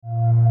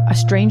a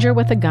stranger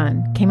with a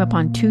gun came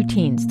upon 2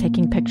 teens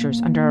taking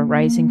pictures under a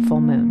rising full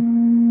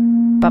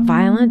moon. But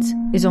violence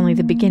is only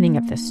the beginning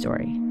of this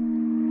story.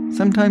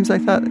 Sometimes I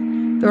thought,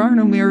 there are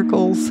no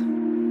miracles.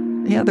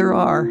 Yeah, there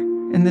are,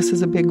 and this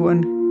is a big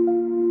one.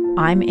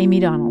 I'm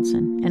Amy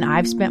Donaldson, and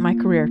I've spent my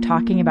career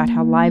talking about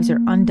how lives are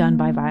undone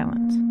by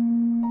violence.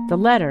 The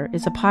Letter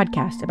is a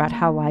podcast about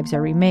how lives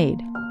are remade.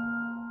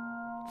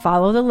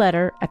 Follow The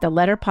Letter at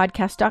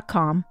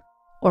theletterpodcast.com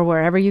or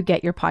wherever you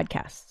get your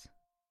podcasts.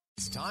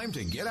 It's time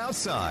to get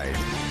outside.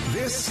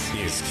 This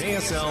is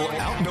KSL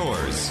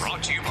Outdoors.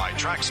 Brought to you by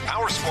Trax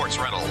Power Sports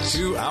Rentals.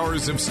 2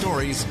 hours of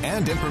stories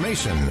and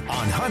information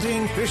on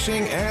hunting,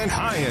 fishing, and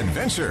high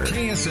adventure.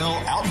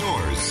 KSL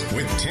Outdoors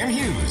with Tim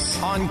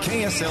Hughes on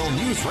KSL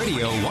News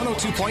Radio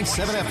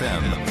 102.7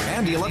 FM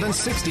and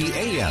 1160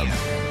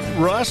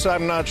 AM. Russ,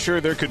 I'm not sure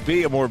there could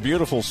be a more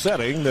beautiful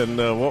setting than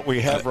what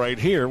we have right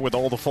here with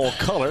all the fall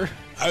color.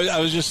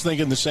 I was just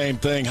thinking the same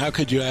thing. How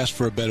could you ask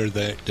for a better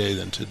day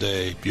than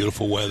today?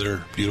 Beautiful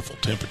weather, beautiful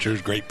temperatures,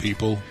 great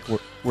people.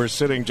 We're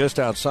sitting just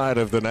outside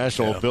of the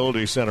National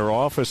Ability Center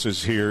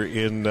offices here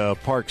in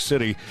Park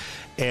City.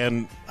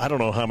 And I don't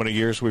know how many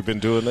years we've been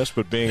doing this,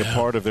 but being a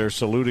part of their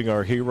Saluting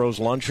Our Heroes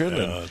luncheon.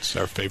 It's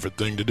our favorite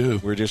thing to do.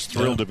 We're just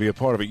thrilled to be a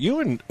part of it.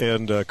 You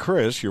and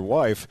Chris, your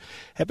wife,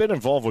 have been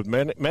involved with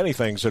many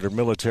things that are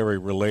military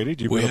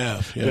related.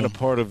 You've been a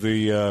part of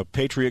the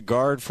Patriot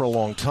Guard for a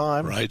long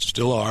time. Right,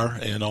 still are,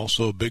 and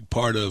also a big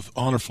part of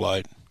Honor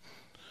Flight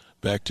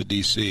back to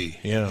D.C.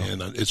 Yeah.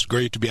 And it's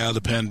great to be out of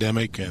the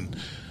pandemic and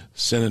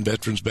sending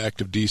veterans back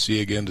to D.C.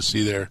 again to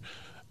see their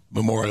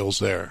memorials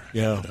there.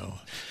 Yeah.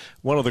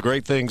 One of the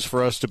great things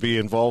for us to be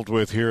involved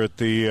with here at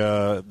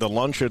the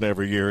luncheon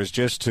every year is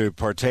just to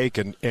partake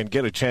and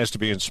get a chance to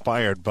be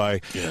inspired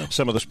by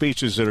some of the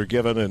speeches that are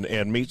given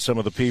and meet some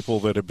of the people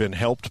that have been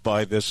helped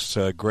by this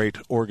great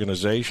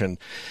organization.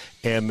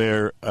 And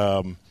their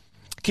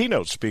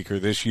keynote speaker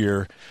this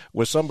year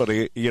was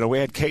somebody, we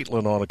had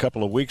Caitlin on a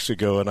couple of weeks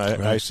ago, and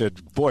I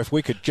said, boy, if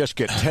we could just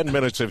get 10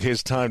 minutes of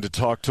his time to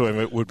talk to him,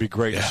 it would be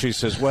great. And she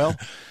says, well,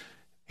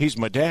 he's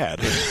my dad.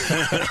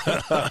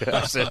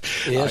 I said,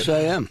 yes, I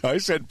am. I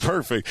said,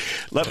 perfect.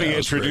 Let me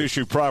introduce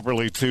you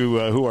properly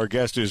to who our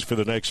guest is for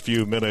the next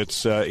few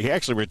minutes. He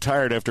actually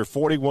retired after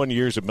 41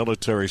 years of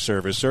military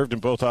service, served in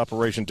both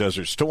Operation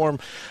Desert Storm,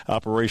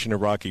 Operation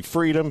Iraqi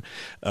Freedom,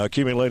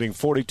 accumulating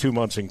 42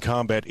 months in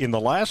combat. In the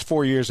last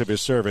 4 years of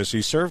his service,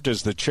 he served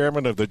as the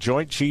chairman of the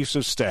Joint Chiefs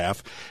of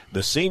Staff,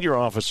 the senior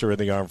officer in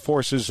the Armed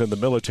Forces, and the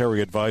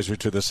military advisor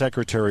to the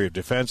Secretary of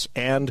Defense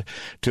and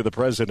to the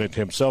President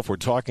himself. We're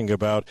talking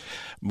about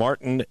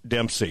Martin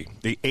Dempsey,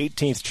 the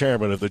 18th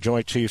chairman of the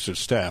Joint Chiefs of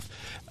Staff,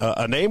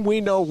 a name we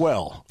know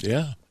well.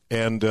 Yeah.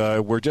 And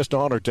we're just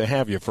honored to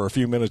have you for a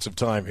few minutes of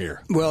time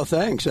here. Well,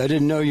 thanks. I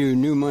didn't know you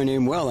knew my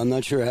name well. I'm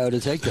not sure how to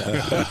take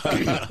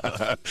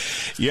that.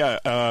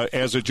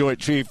 As a Joint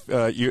Chief,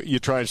 you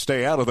try and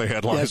stay out of the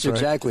headlines, That's right?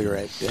 exactly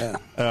right,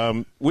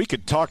 yeah. We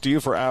could talk to you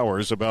for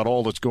hours about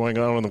all that's going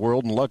on in the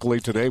world, and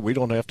luckily today we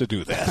don't have to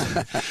do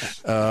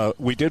that.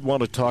 We did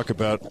want to talk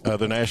about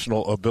the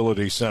National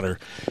Ability Center.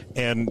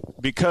 And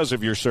because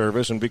of your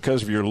service and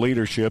because of your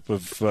leadership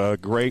of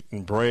great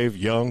and brave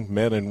young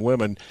men and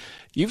women,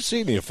 you've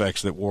seen the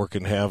effects that war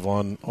can have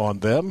on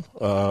them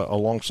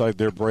alongside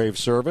their brave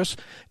service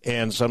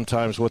and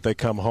sometimes what they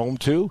come home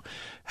to.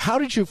 How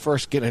did you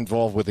first get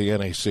involved with the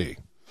NAC?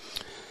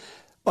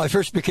 Well, I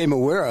first became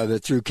aware of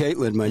it through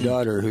Caitlin, my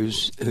daughter,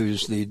 who's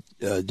the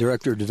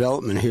director of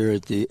development here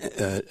at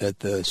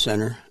the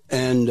center.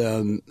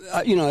 And,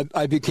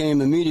 I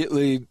became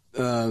immediately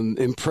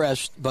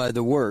impressed by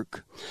the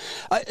work.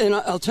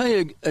 I'll tell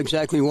you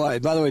exactly why.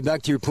 By the way,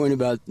 back to your point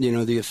about,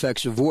 the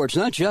effects of war. It's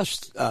not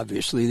just,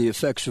 obviously, the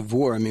effects of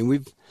war. I mean,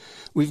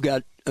 we've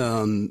got,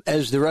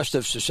 as the rest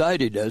of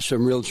society does,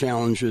 some real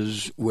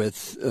challenges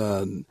with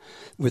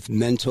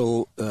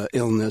mental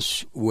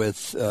illness,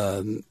 with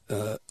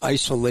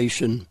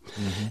isolation.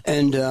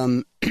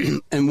 Mm-hmm.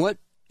 And what,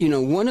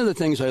 one of the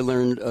things I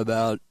learned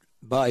about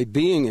by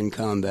being in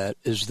combat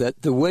is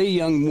that the way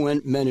young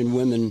men and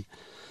women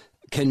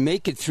can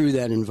make it through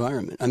that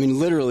environment. I mean,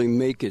 literally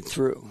make it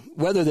through,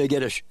 whether they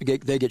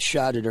get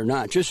shot at or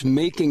not. Just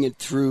making it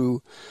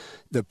through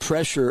the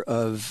pressure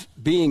of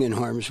being in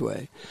harm's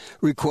way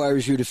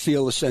requires you to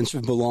feel a sense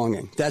of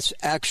belonging. That's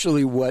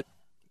actually what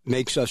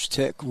makes us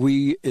tick.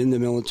 We in the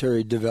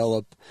military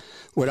develop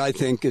what I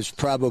think is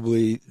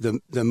probably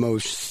the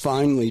most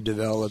finely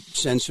developed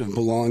sense of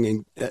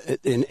belonging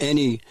in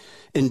any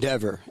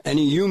endeavor,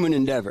 any human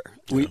endeavor.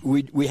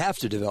 We have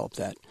to develop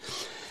that.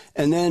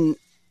 And then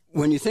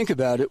when you think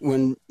about it,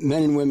 when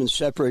men and women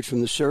separate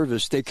from the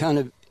service, they kind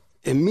of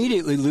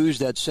immediately lose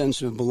that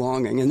sense of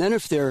belonging. And then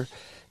if they're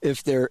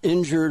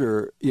injured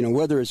or,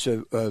 whether it's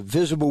a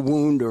visible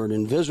wound or an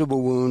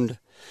invisible wound,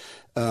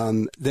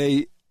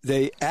 they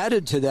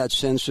added to that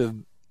sense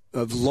of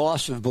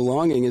loss of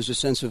belonging is a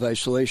sense of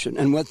isolation.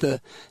 And what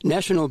the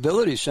National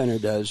Ability Center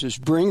does is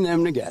bring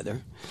them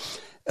together,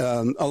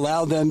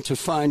 allow them to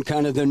find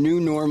kind of the new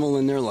normal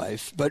in their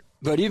life, but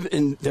even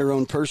in their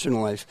own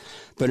personal life.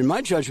 But in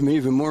my judgment,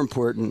 even more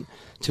important,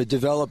 to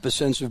develop a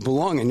sense of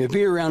belonging, to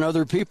be around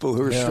other people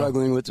who are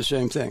struggling with the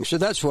same thing. So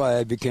that's why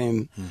I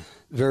became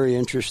very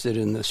interested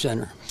in the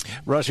center.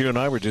 Russ, you and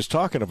I were just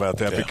talking about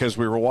that because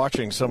we were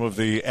watching some of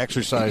the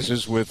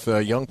exercises with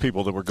young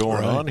people that were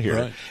going on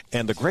here,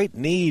 and the great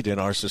need in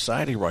our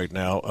society right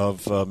now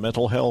of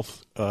mental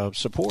health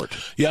support.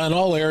 Yeah, in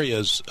all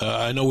areas.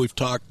 I know we've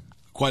talked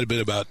quite a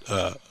bit about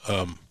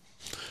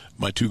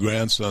my two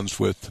grandsons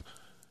with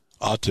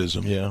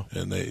autism,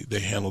 and they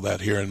handle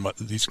that here, and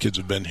these kids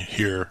have been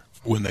here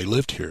when they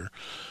lived here.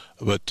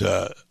 But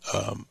a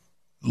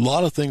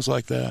lot of things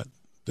like that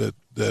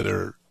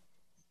are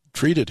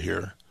treated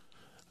here,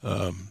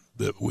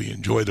 that we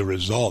enjoy the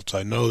results.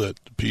 I know that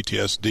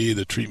PTSD,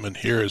 the treatment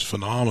here is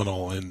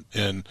phenomenal,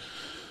 and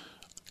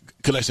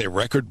could I say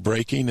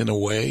record-breaking in a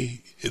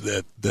way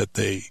that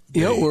they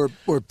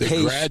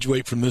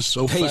graduate from this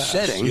so fast.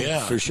 Setting,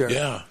 for sure.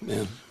 Yeah,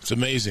 it's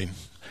amazing.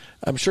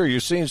 I'm sure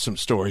you've seen some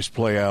stories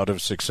play out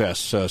of success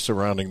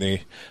surrounding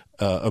the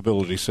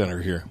Ability Center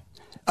here.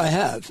 I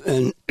have,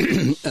 and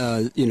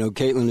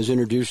Caitlin has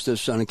introduced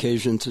us on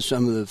occasion to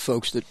some of the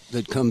folks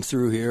that come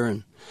through here,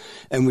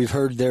 and we've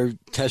heard their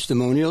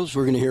testimonials.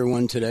 We're going to hear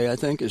one today, I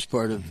think, as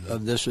part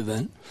of this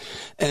event,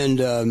 and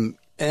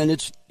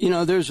it's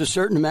there's a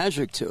certain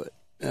magic to it,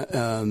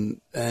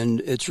 and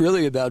it's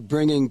really about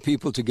bringing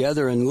people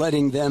together and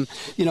letting them,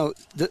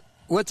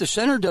 what the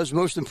center does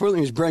most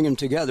importantly is bring them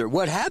together.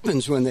 What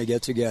happens when they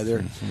get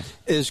together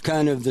is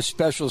kind of the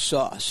special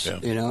sauce,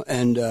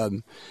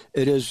 and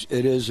it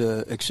is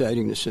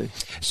exciting to see.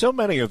 So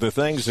many of the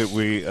things that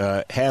we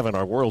have in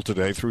our world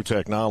today through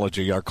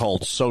technology are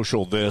called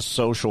social this,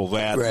 social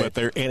that, but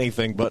they're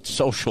anything but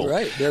social.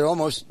 Right. They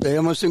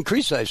almost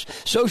increase size.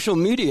 Social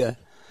media,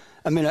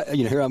 I mean,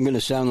 here I'm going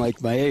to sound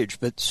like my age,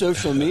 but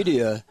social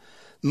media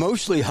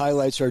mostly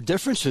highlights our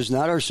differences,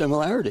 not our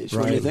similarities,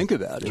 when you think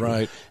about it.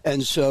 Right.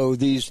 And so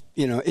these,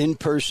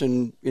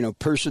 in-person,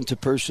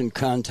 person-to-person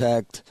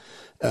contact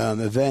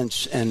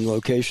events and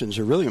locations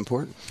are really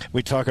important.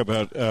 We talk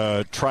about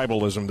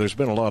tribalism. There's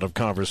been a lot of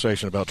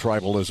conversation about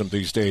tribalism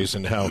these days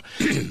and how,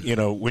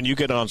 when you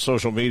get on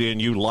social media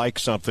and you like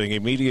something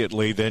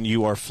immediately, then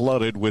you are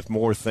flooded with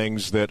more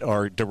things that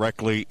are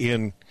directly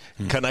in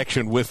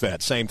connection with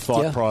that same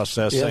thought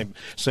process,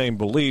 same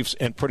beliefs,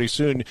 and pretty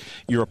soon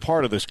you're a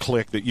part of this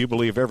clique that you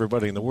believe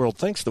everybody in the world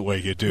thinks the way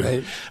you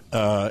do.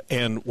 Right.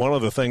 And one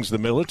of the things the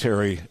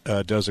military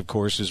does, of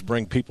course, is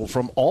bring people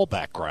from all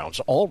backgrounds,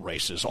 all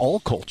races,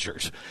 all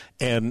cultures,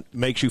 and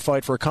makes you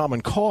fight for a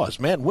common cause.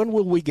 Man, when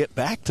will we get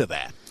back to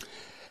that?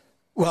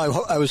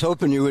 Well, I was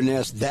hoping you wouldn't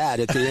ask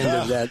that at the end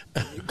of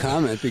that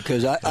comment,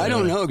 because I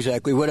don't know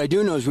exactly. What I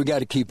do know is we got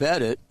to keep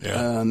at it.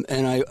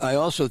 And I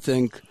also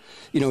think,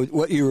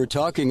 what you were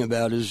talking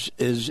about is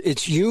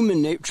it's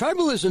human nature.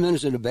 Tribalism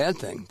isn't a bad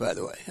thing, by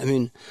the way. I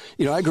mean,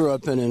 I grew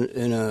up in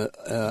an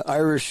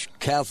Irish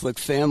Catholic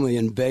family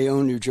in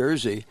Bayonne, New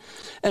Jersey,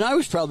 and I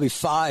was probably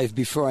 5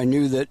 before I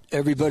knew that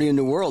everybody in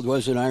the world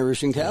was an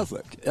Irish and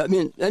Catholic. I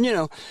mean,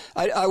 and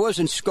I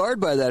wasn't scarred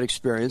by that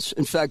experience.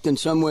 In fact, in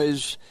some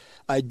ways,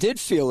 I did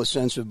feel a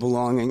sense of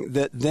belonging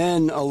that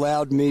then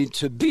allowed me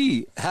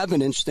to have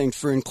an instinct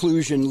for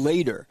inclusion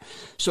later.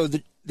 So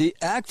the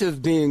act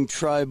of being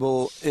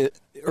tribal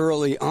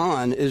early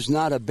on is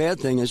not a bad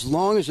thing, as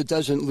long as it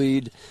doesn't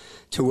lead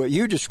to what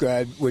you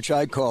described, which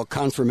I call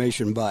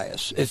confirmation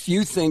bias. If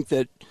you think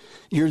that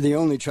you're the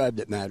only tribe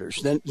that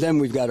matters, then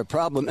we've got a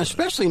problem,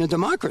 especially in a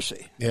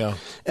democracy. Yeah.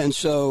 And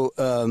so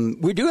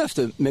we do have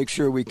to make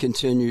sure we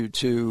continue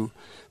to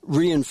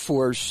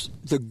reinforce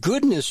the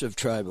goodness of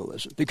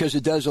tribalism, because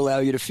it does allow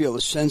you to feel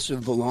a sense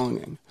of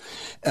belonging,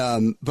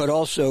 but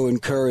also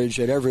encourage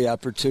at every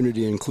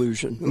opportunity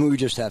inclusion. I mean, we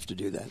just have to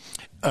do that.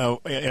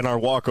 In our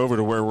walk over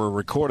to where we're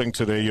recording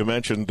today, you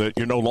mentioned that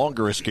you're no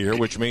longer a skier,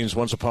 which means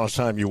once upon a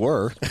time you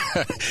were.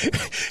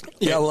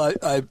 Yeah, well,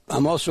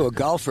 I'm also a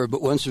golfer,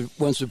 but once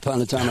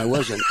upon a time I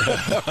wasn't.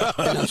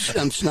 And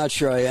I'm not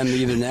sure I am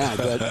even now.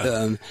 But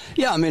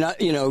I mean,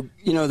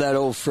 that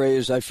old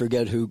phrase, I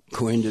forget who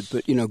coined it,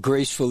 but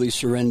gracefully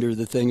surrender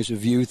the things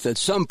of youth. At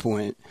some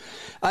point,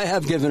 I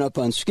have given up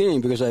on skiing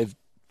because I've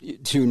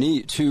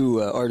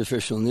two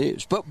artificial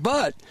knees. But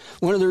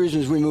one of the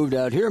reasons we moved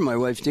out here, my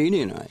wife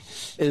Deanie and I,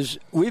 is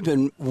we've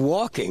been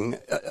walking,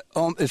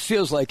 it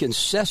feels like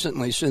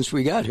incessantly since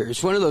we got here.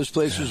 It's one of those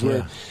places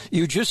where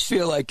you just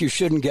feel like you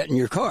shouldn't get in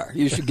your car.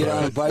 You should get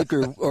on a bike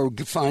or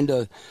find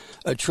a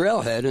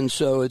trailhead, and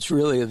so it's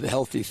really a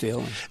healthy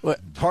feeling. Well,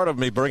 part of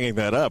me bringing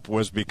that up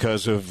was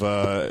because of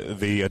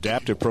the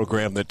adaptive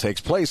program that takes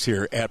place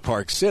here at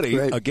Park City,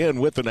 again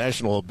with the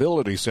National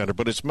Ability Center,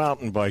 but it's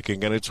mountain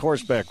biking and it's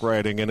horseback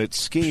riding and it's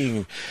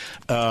skiing.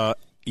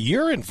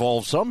 You're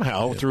involved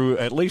somehow through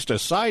at least a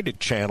side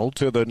channel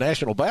to the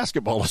National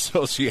Basketball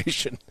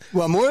Association.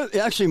 Well, more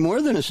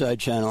than a side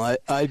channel.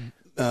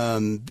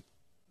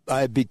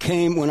 I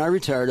became, when I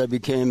retired, I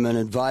became an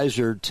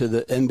advisor to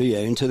the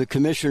NBA and to the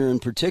commissioner in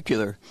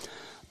particular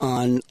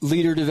on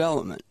leader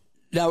development.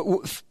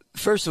 Now,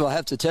 first of all, I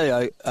have to tell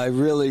you, I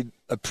really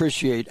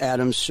appreciate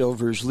Adam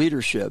Silver's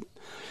leadership.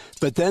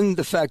 But then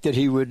the fact that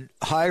he would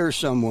hire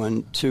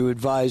someone to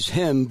advise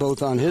him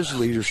both on his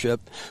leadership,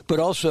 but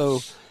also,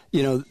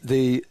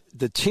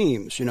 the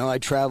teams. I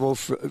travel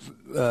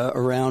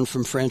around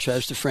from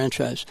franchise to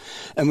franchise,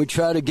 and we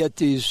try to get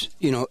these,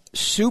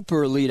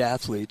 super elite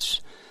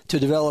athletes to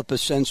develop a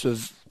sense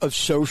of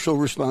social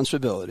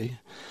responsibility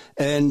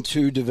and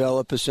to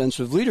develop a sense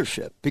of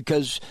leadership.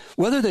 Because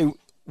whether they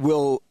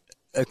will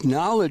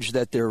acknowledge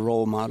that they're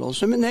role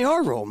models, they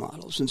are role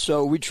models. And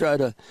so we try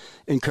to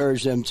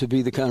encourage them to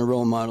be the kind of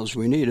role models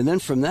we need. And then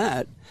from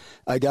that,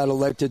 I got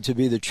elected to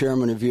be the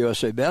chairman of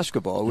USA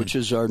Basketball, which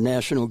is our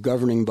national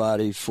governing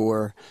body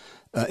for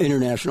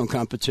international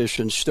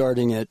competition,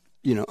 starting at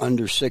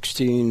under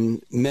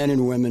 16, men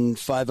and women,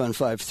 5-on-5,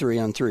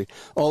 3-on-3,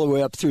 all the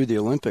way up through the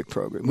Olympic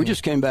program. We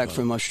just came back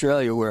from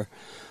Australia, where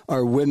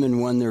our women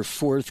won their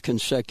 4th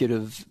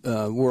consecutive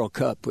World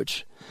Cup,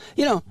 which,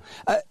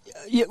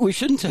 we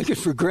shouldn't take it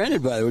for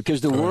granted, by the way,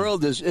 because the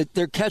world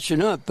they're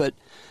catching up. But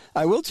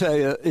I will tell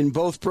you, in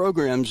both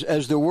programs,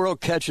 as the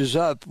world catches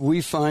up,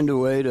 we find a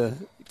way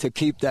to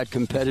keep that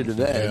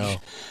competitive edge. Yeah.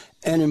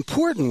 And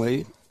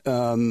importantly,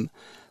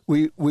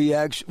 we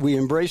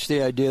embrace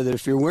the idea that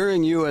if you're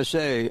wearing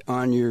USA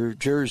on your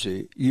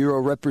jersey, you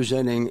are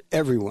representing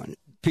everyone,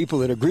 people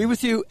that agree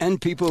with you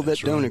and people that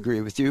don't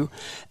agree with you.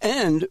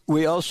 And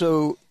we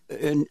also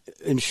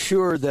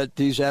ensure that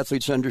these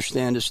athletes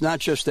understand it's not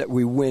just that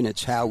we win,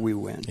 it's how we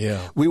win.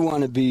 Yeah. We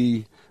want to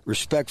be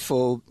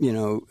respectful,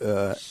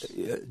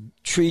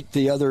 treat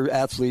the other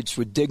athletes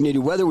with dignity.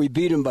 Whether we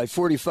beat them by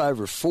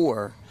 45 or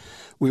 4,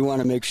 we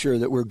want to make sure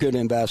that we're good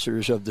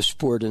ambassadors of the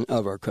sport and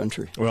of our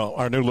country. Well,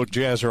 our new look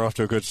Jazz are off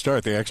to a good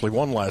start. They actually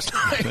won last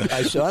night.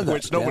 I saw that.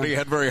 Which nobody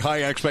had very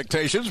high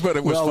expectations, but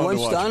it was fun to watch.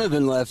 Well, once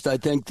Donovan left, I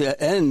think,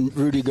 and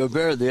Rudy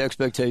Gobert, the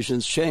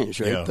expectations changed,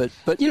 right? Yeah.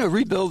 But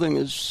rebuilding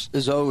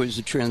is always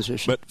a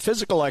transition. But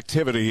physical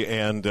activity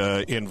and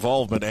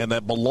involvement and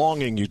that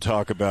belonging you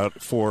talk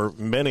about for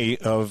many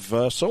of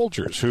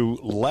soldiers who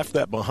left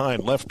that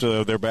behind, left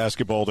their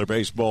basketball, their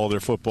baseball, their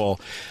football,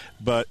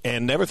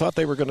 and never thought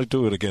they were going to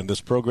do it again.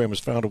 This program has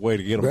found a way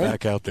to get them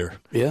back out there.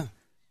 Yeah,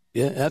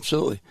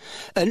 absolutely.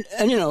 And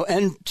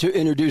to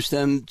introduce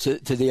them to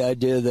the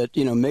idea that,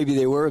 maybe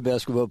they were a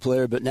basketball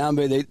player, but now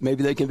maybe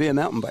they can be a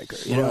mountain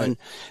biker, right.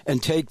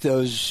 and take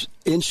those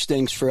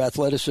instincts for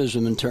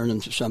athleticism and turn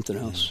them to something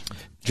else.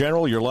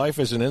 General, your life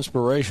is an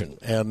inspiration,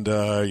 and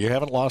you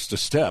haven't lost a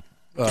step.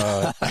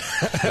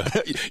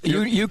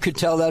 You could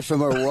tell that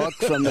from our walk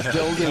from the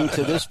building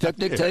to this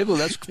picnic table.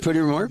 That's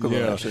pretty remarkable.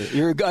 Yeah.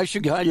 Actually, I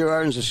should hide your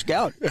arms as a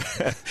scout.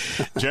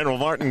 General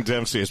Martin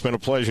Dempsey, it's been a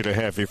pleasure to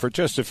have you for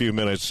just a few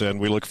minutes, and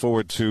we look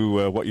forward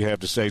to what you have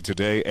to say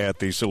today at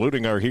the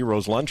Saluting Our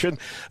Heroes Luncheon.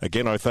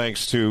 Again, our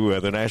thanks to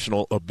the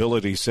National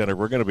Ability Center.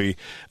 We're going to be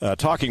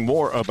talking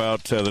more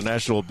about the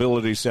National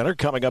Ability Center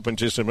coming up in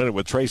just a minute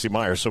with Tracy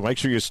Meyer, so make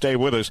sure you stay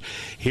with us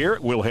here.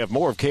 We'll have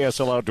more of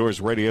KSL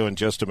Outdoors Radio in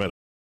just a minute.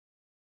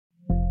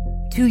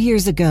 2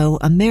 years ago,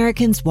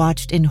 Americans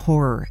watched in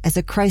horror as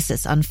a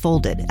crisis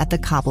unfolded at the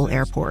Kabul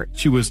airport.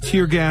 She was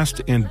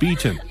tear-gassed and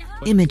beaten.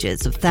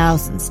 Images of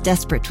thousands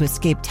desperate to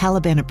escape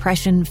Taliban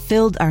oppression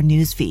filled our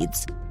news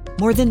feeds.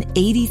 More than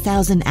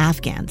 80,000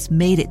 Afghans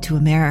made it to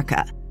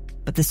America.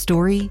 But the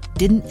story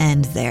didn't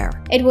end there.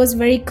 It was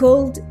very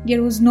cold.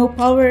 There was no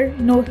power,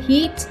 no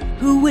heat.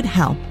 Who would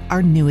help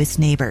our newest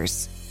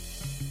neighbors?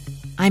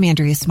 I'm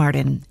Andrea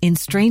Smartin. In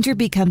Stranger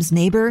Becomes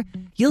Neighbor,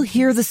 you'll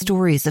hear the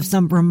stories of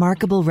some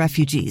remarkable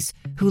refugees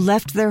who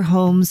left their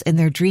homes and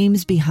their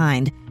dreams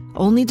behind,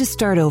 only to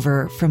start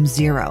over from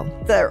zero.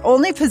 Their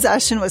only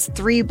possession was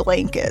 3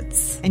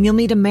 blankets. And you'll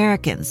meet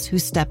Americans who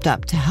stepped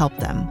up to help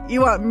them.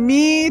 You want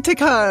me to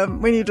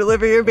come when you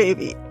deliver your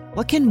baby.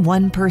 What can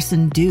one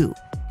person do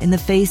in the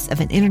face of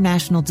an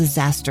international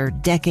disaster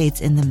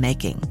decades in the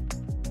making?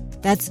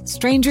 That's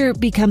Stranger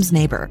Becomes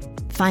Neighbor.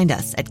 Find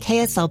us at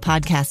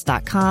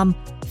kslpodcast.com.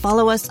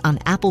 Follow us on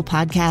Apple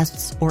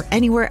Podcasts or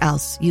anywhere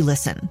else you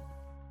listen.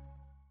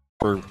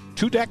 For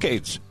 2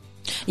 decades.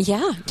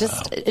 Yeah,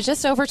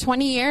 just over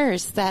 20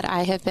 years that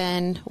I have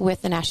been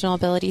with the National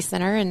Ability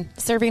Center and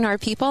serving our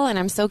people, and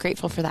I'm so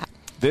grateful for that.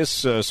 This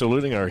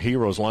Saluting Our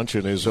Heroes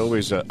Luncheon is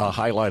always a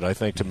highlight, I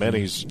think, to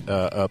many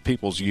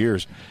people's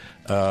years.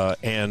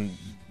 And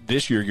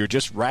this year, you're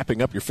just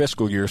wrapping up your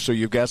fiscal year, so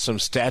you've got some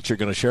stats you're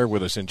going to share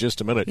with us in just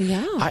a minute.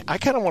 Yeah. I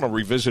kind of want to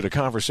revisit a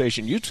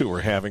conversation you two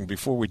were having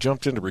before we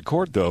jumped in to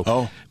record,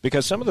 though,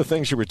 because some of the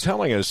things you were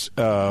telling us,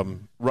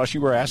 Rush,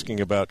 you were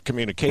asking about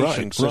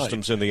communication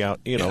systems in the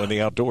in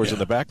the outdoors in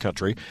the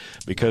backcountry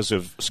because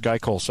of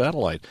SkyCall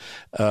satellite.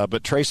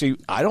 But Tracy,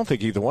 I don't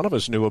think either one of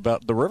us knew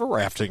about the river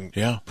rafting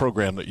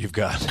program that you've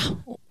got.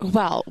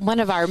 Well,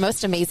 one of our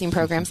most amazing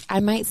programs.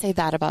 I might say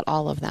that about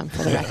all of them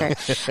for the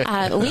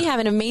record. We have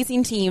an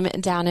amazing team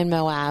down in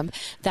Moab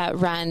that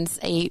runs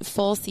a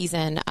full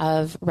season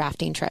of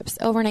rafting trips,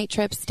 overnight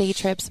trips, day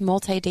trips,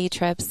 multi-day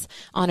trips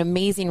on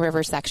amazing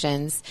river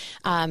sections.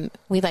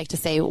 We like to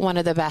say one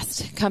of the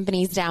best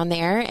companies down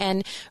there,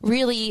 and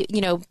really,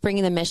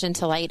 bringing the mission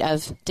to light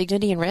of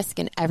dignity and risk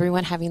and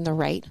everyone having the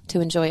right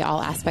to enjoy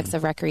all aspects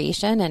of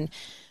recreation. And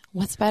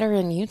what's better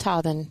in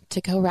Utah than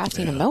to go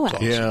rafting in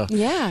Moab? Yeah.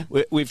 Yeah.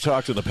 We've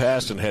talked in the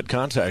past and had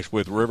contact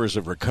with Rivers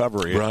of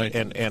Recovery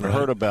and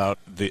heard about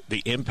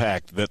the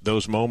impact that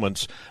those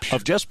moments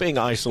of just being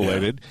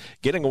isolated,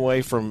 getting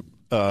away from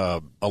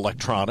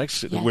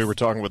electronics. Yes. We were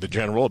talking with the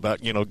general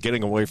about,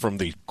 getting away from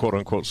the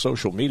quote-unquote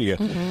social media,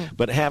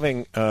 but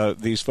having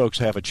these folks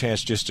have a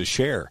chance just to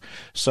share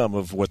some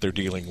of what they're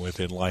dealing with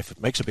in life,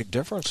 it makes a big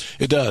difference.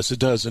 It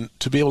does. And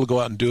to be able to go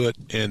out and do it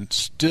and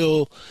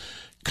still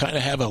kind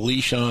of have a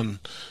leash on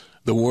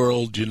the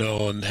world,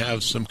 and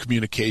have some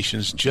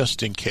communications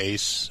just in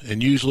case.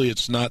 And usually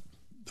it's not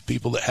the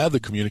people that have the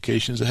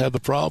communications that have the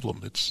problem.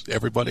 It's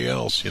everybody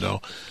else,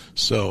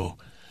 So,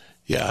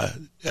 yeah,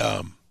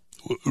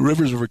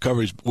 Rivers of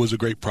Recovery was a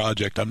great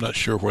project. I'm not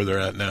sure where they're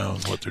at now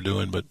and what they're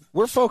doing, but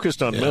we're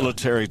focused on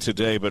military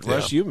today. But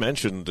Russ, you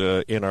mentioned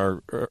in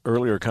our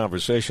earlier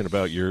conversation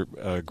about your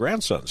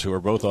grandsons who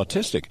are both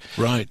autistic.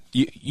 Right.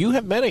 You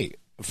have many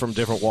from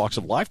different walks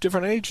of life,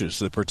 different ages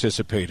that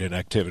participate in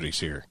activities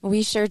here.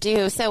 We sure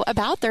do. So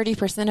about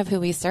 30% of who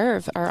we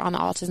serve are on the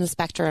autism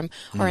spectrum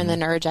or in the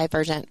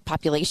neurodivergent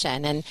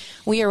population. And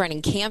we are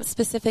running camps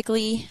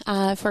specifically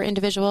for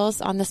individuals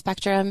on the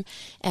spectrum.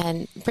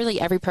 And really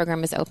every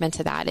program is open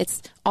to that.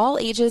 It's all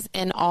ages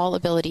and all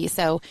abilities.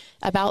 So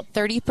about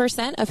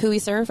 30% of who we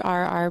serve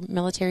are our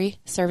military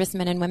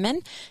servicemen and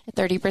women,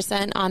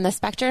 30% on the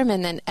spectrum,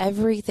 and then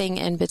everything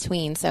in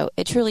between. So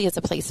it truly is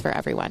a place for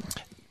everyone.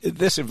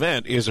 This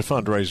event is a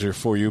fundraiser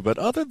for you, but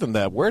other than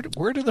that, where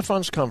do the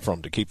funds come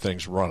from to keep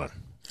things running?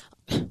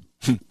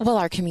 Well,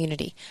 our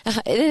community.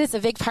 It is a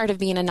big part of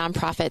being a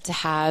nonprofit to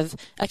have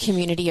a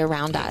community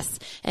around us.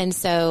 And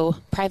so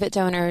private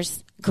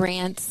donors,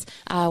 grants,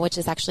 which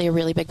is actually a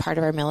really big part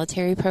of our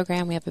military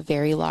program. We have a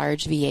very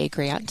large VA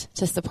grant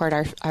to support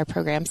our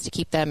programs to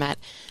keep them at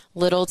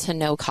little to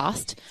no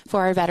cost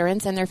for our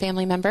veterans and their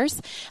family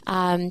members.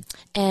 And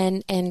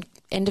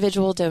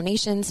individual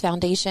donations,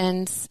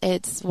 foundations,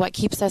 it's what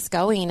keeps us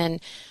going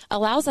and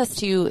allows us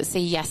to say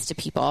yes to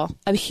people.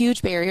 A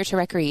huge barrier to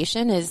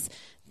recreation is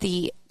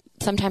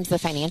sometimes the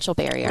financial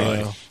barrier.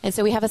 Right. And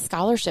so we have a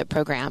scholarship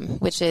program,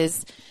 which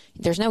is,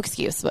 there's no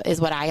excuse,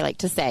 is what I like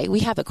to say. We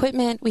have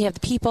equipment, we have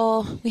the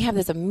people, we have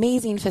this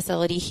amazing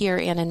facility here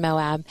and in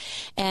Moab.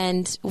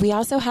 And we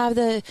also have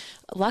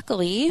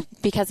luckily,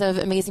 because of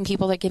amazing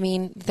people that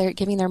they're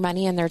giving their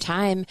money and their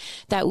time,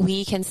 that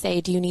we can say,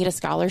 do you need a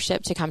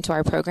scholarship to come to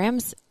our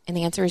programs? And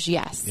the answer is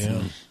yes.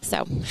 Yeah.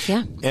 So,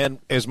 yeah. And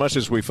as much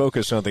as we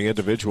focus on the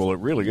individual, it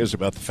really is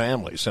about the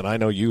families. And I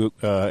know you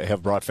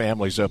have brought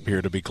families up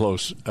here to be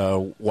close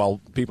while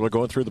people are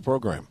going through the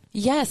program.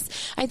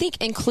 Yes. I think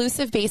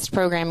inclusive-based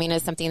programming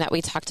is something that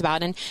we talked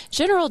about. And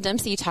General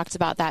Dempsey talked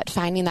about that,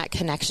 finding that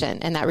connection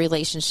and that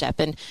relationship.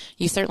 And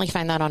you certainly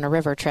find that on a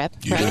river trip,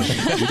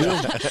 right? You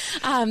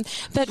do.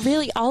 But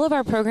really, all of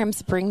our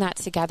programs bring that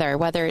together,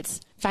 whether it's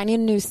finding a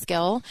new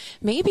skill.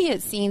 Maybe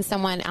it's seeing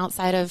someone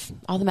outside of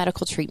all the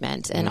medical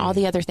treatment and all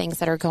the other things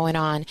that are going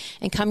on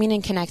and coming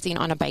and connecting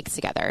on a bike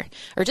together,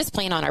 or just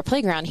playing on our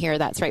playground here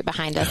that's right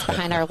behind us,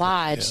 behind our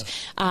lodge,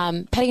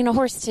 petting a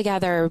horse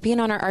together, being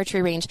on our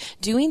archery range.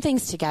 Doing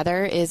things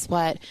together is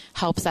what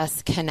helps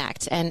us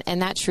connect, and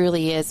that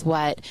truly is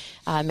what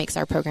makes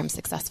our program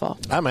successful.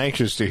 I'm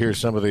anxious to hear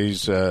some of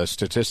these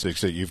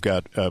statistics that you've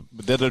got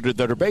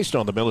that are based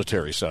on the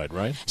military side,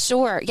 right?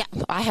 Sure. Yeah,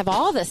 I have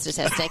all the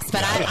statistics,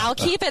 but I'll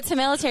keep it to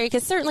military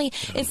because certainly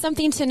it's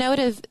something to note.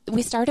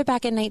 We started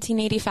back in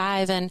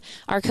 1985, and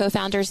our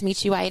co-founders,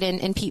 Michi White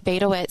and Pete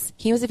Badowitz,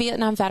 he was a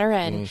Vietnam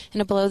veteran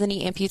and a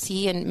below-the-knee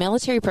amputee, and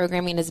military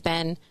programming has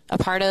been a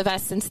part of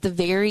us since the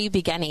very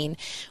beginning.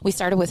 We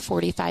started with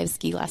 45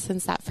 ski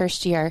lessons that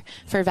first year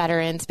for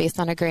veterans based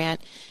on a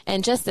grant,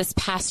 and just this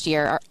past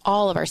year,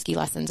 all of our ski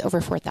lessons,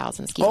 over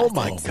 4,000 ski lessons. Oh,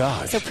 my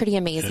gosh. So pretty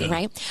amazing,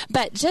 right?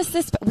 But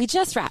we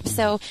just wrapped.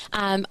 So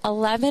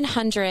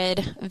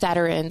 1,100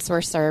 veterans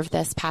were served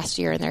this past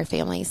year and their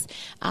families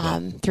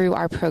through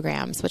our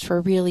programs, which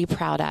we're really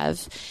proud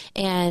of.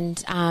 And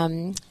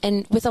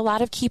with a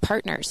lot of key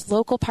partners,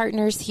 local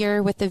partners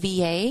here with the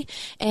VA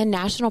and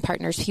national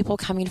partners, people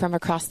coming from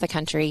across the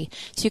country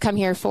to come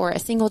here for a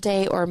single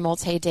day or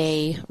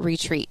multi-day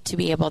retreat to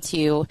be able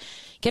to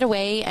get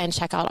away and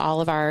check out all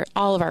of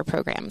our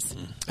programs.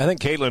 I think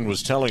Caitlin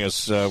was telling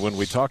us when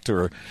we talked to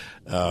her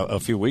a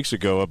few weeks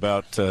ago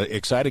about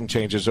exciting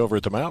changes over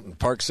at the mountain,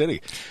 Park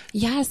City.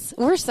 Yes,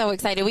 we're so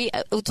excited. We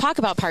talk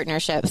about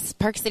partnerships.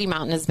 Park City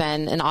Mountain has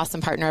been an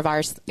awesome partner of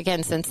ours,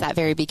 again, since that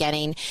very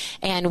beginning.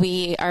 And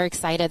we are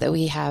excited that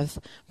we have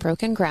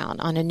broken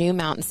ground on a new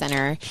mountain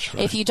center.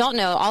 Right. If you don't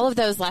know, all of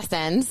those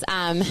lessons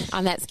on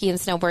that ski and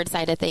snowboard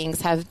side of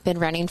things have been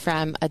running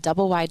from a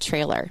double-wide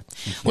trailer,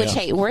 which,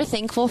 hey, we're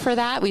thankful for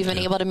that. We've been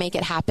able to make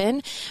it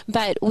happen.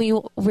 But we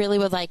really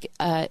would like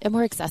a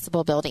more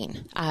accessible building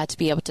to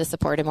be able to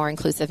support a more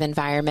inclusive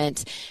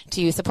environment,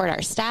 to support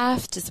our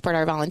staff, to support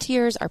our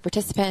volunteers, our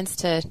participants,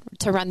 to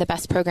run the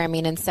best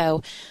programming. And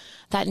so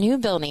That new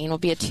building will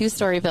be a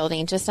 2-story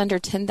building, just under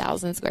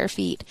 10,000 square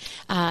feet,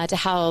 to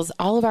house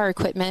all of our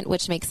equipment,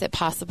 which makes it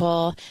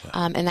possible,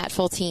 and that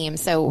full team.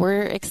 So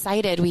we're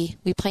excited. We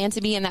plan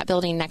to be in that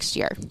building next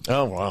year.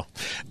 Oh, wow.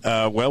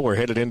 Well, we're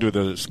headed into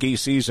the ski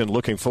season.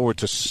 Looking forward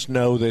to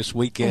snow this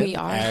weekend. We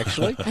are.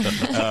 Actually.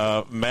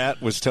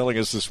 Matt was telling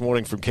us this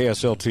morning from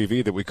KSL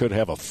TV that we could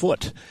have a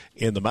foot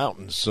in the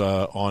mountains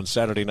on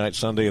Saturday night,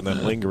 Sunday, and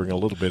then lingering a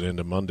little bit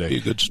into Monday. Be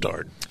a good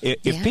start.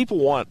 If people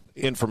want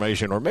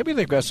information, or maybe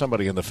they've got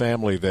somebody in the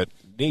family that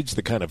needs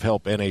the kind of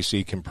help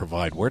NAC can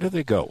provide, where do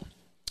they go?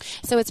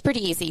 So it's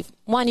pretty easy.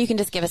 One, you can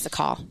just give us a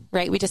call,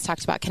 right? We just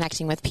talked about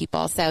connecting with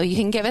people. So you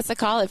can give us a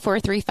call at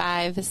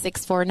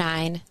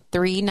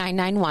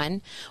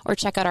 435-649-3991 or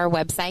check out our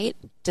website,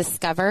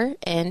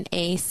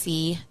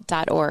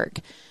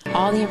 discovernac.org.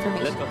 All the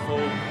information. Let the hope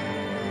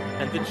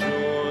and the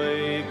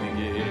joy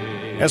begin.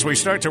 As we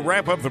start to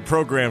wrap up the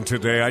program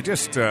today, I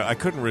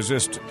couldn't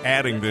resist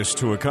adding this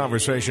to a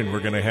conversation we're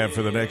going to have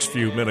for the next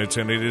few minutes,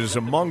 and it is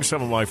among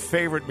some of my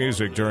favorite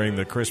music during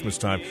the Christmas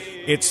time.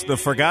 It's the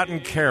Forgotten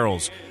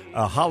Carols,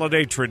 a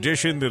holiday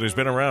tradition that has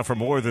been around for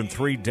more than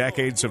 3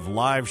 decades of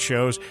live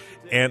shows,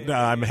 and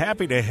I'm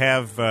happy to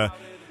have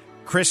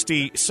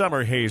Christy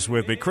Summerhays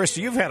with me. Christy,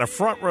 you've had a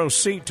front row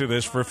seat to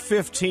this for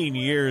 15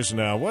 years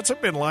now. What's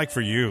it been like for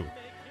you?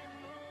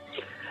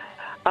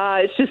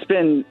 It's just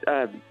been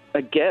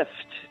a gift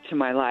to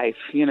my life.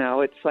 You know,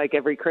 it's like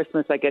every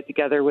Christmas I get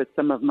together with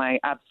some of my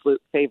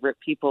absolute favorite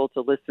people to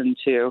listen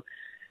to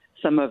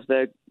some of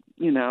the,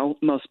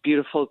 most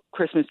beautiful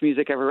Christmas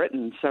music ever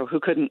written. So who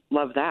couldn't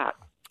love that?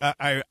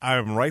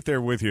 I'm right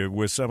there with you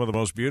with some of the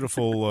most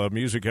beautiful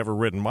music ever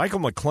written. Michael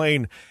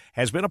McLean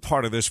has been a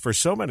part of this for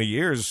so many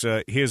years.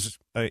 His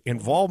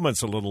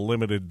involvement's a little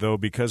limited, though,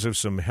 because of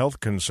some health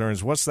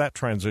concerns. What's that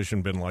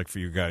transition been like for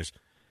you guys?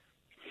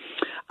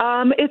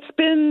 It's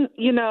been,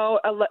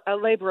 a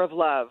labor of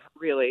love,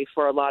 really,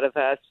 for a lot of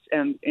us,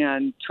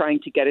 and trying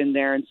to get in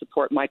there and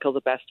support Michael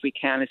the best we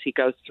can as he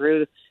goes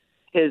through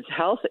his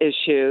health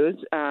issues.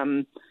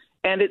 And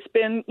it's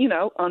been,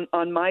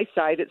 on my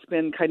side, it's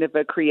been kind of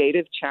a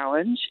creative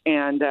challenge,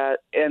 and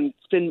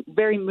it's been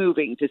very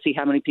moving to see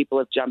how many people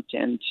have jumped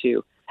in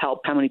to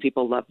help, how many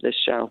people love this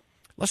show.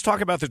 Let's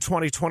talk about the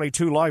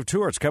 2022 live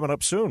tour. It's coming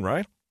up soon,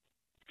 right?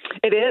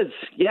 It is,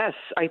 yes.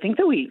 I think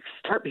that we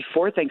start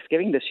before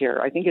Thanksgiving this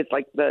year. I think it's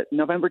like the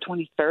November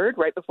 23rd,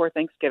 right before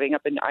Thanksgiving,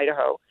 up in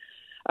Idaho.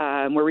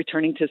 We're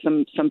returning to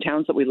some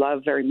towns that we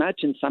love very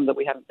much and some that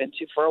we haven't been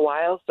to for a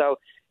while, so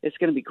it's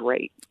going to be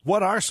great.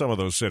 What are some of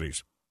those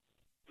cities?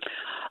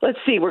 Let's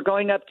see. We're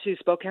going up to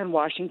Spokane,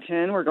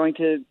 Washington. We're going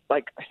to,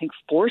 I think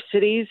 4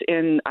 cities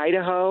in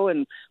Idaho,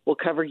 and we'll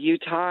cover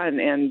Utah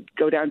and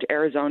go down to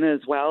Arizona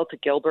as well, to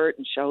Gilbert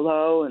and Show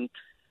Low, and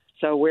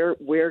so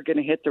we're going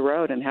to hit the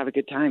road and have a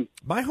good time.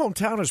 My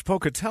hometown is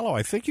Pocatello.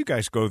 I think you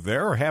guys go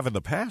there or have in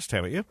the past,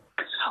 haven't you?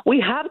 We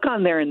have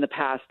gone there in the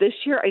past. This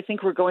year, I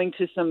think we're going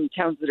to some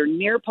towns that are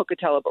near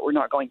Pocatello, but we're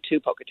not going to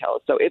Pocatello.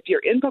 So if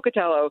you're in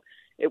Pocatello,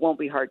 it won't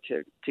be hard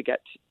to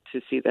get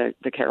to see the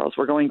carols.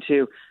 We're going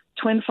to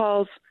Twin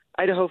Falls,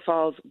 Idaho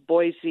Falls,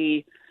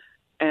 Boise,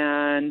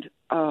 and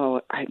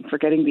I'm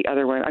forgetting the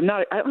other one. I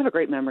don't have a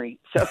great memory.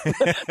 So,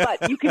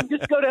 but you can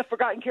just go to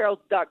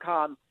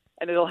ForgottenCarols.com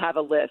and it'll have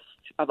a list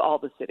of all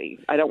the cities.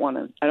 I don't want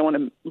to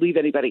leave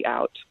anybody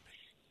out.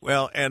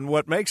 Well, and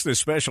what makes this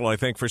special, I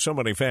think, for so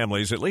many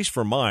families, at least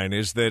for mine,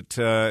 is that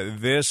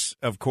this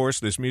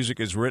music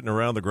is written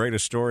around the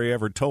greatest story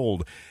ever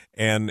told,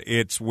 and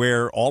it's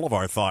where all of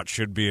our thoughts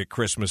should be at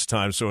Christmas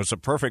time. So it's a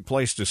perfect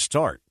place to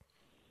start.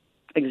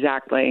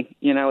 Exactly.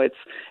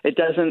 It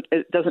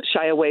doesn't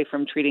shy away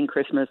from treating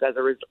Christmas as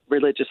a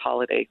religious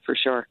holiday, for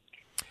sure.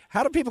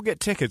 How do people get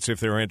tickets if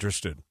they're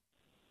interested?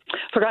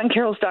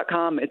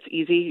 ForgottenCarols.com. It's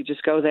easy. You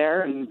just go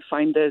there and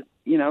find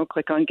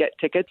click on Get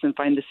Tickets and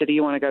find the city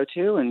you want to go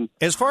to. And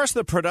as far as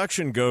the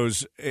production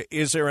goes,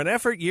 is there an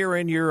effort year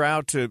in, year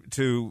out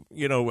to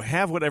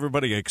have what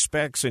everybody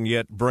expects and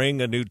yet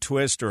bring a new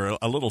twist or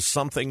a little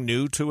something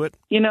new to it?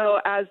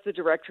 As the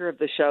director of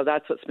the show,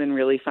 that's what's been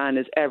really fun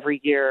is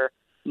every year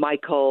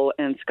Michael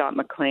and Scott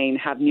McLean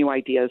have new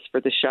ideas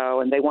for the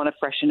show, and they want to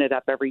freshen it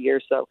up every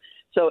year. So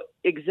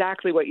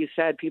exactly what you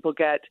said, people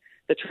get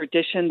the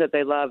tradition that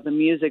they love, the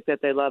music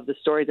that they love, the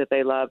story that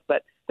they love,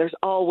 but there's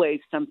always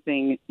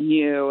something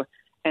new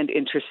and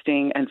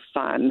interesting and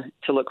fun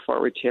to look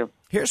forward to.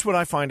 Here's what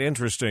I find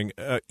interesting.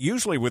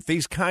 Usually with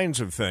these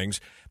kinds of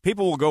things,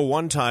 people will go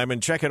one time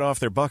and check it off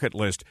their bucket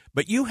list,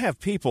 but you have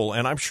people,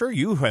 and I'm sure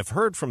you have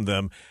heard from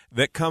them,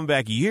 that come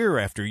back year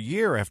after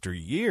year after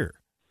year.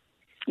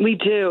 We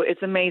do.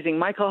 It's amazing.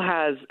 Michael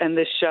has, and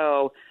this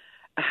show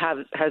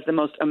has the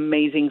most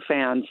amazing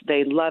fans.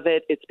 They love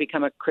it. It's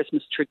become a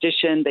Christmas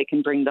tradition. They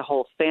can bring the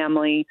whole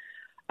family.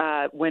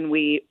 When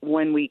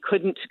we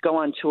couldn't go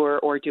on tour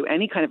or do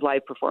any kind of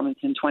live performance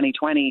in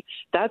 2020,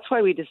 that's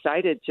why we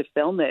decided to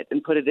film it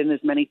and put it in as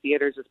many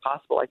theaters as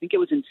possible. I think it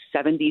was in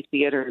 70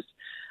 theaters,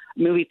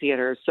 movie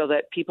theaters, so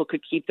that people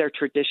could keep their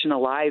tradition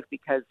alive,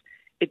 because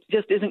it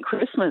just isn't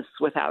Christmas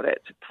without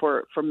it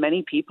for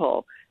many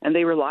people, and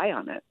they rely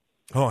on it.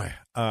 Oh,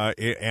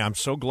 I'm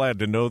so glad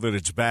to know that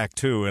it's back,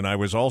 too. And I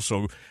was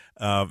also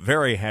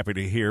very happy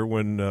to hear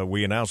when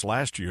we announced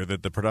last year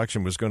that the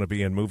production was going to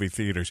be in movie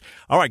theaters.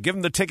 All right, give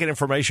them the ticket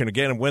information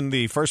again and when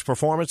the first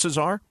performances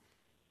are.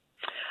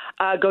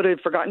 Go to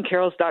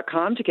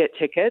ForgottenCarols.com to get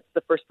tickets.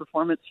 The first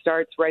performance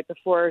starts right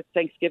before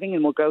Thanksgiving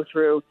and will go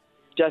through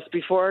just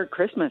before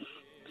Christmas.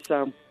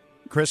 So,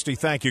 Christy,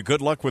 thank you.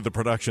 Good luck with the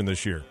production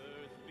this year.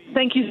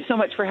 Thank you so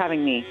much for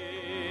having me.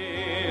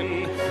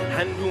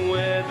 And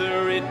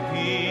whether it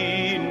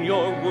be in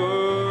your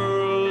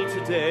world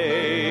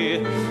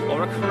today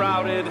or a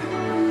crowded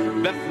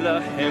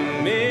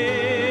Bethlehem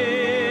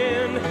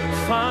inn,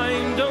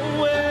 find a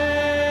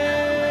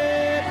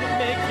way to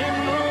make him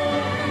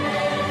room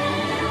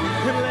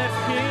and let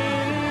him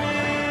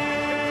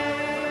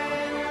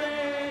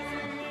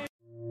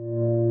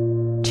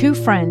in. Two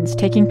friends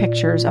taking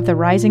pictures of the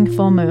rising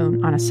full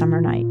moon on a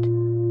summer night.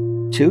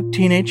 Two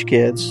teenage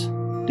kids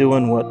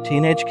doing what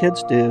teenage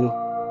kids do.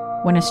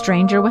 When a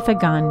stranger with a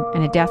gun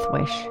and a death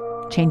wish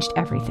changed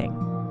everything.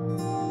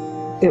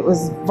 It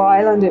was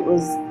violent, it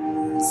was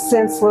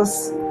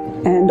senseless,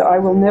 and I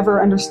will never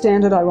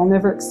understand it, I will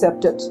never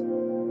accept it.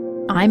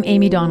 I'm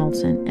Amy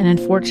Donaldson, and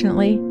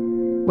unfortunately,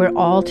 we're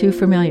all too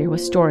familiar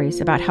with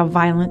stories about how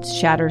violence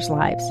shatters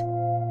lives.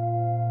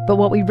 But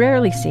what we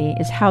rarely see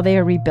is how they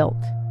are rebuilt.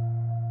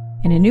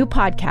 In a new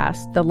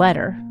podcast, The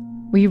Letter,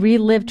 we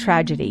relive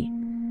tragedy,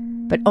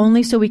 but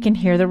only so we can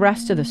hear the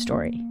rest of the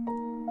story.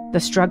 The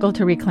struggle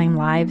to reclaim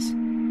lives,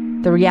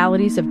 the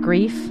realities of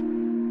grief,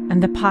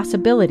 and the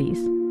possibilities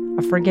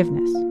of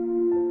forgiveness.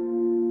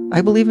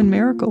 I believe in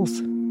miracles.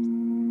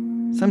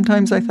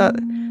 Sometimes I thought,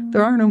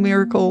 there are no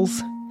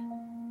miracles.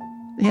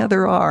 Yeah,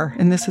 there are,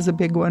 and this is a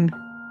big one.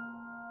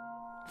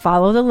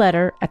 Follow The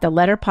Letter at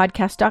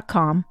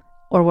theletterpodcast.com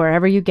or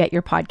wherever you get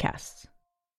your podcasts.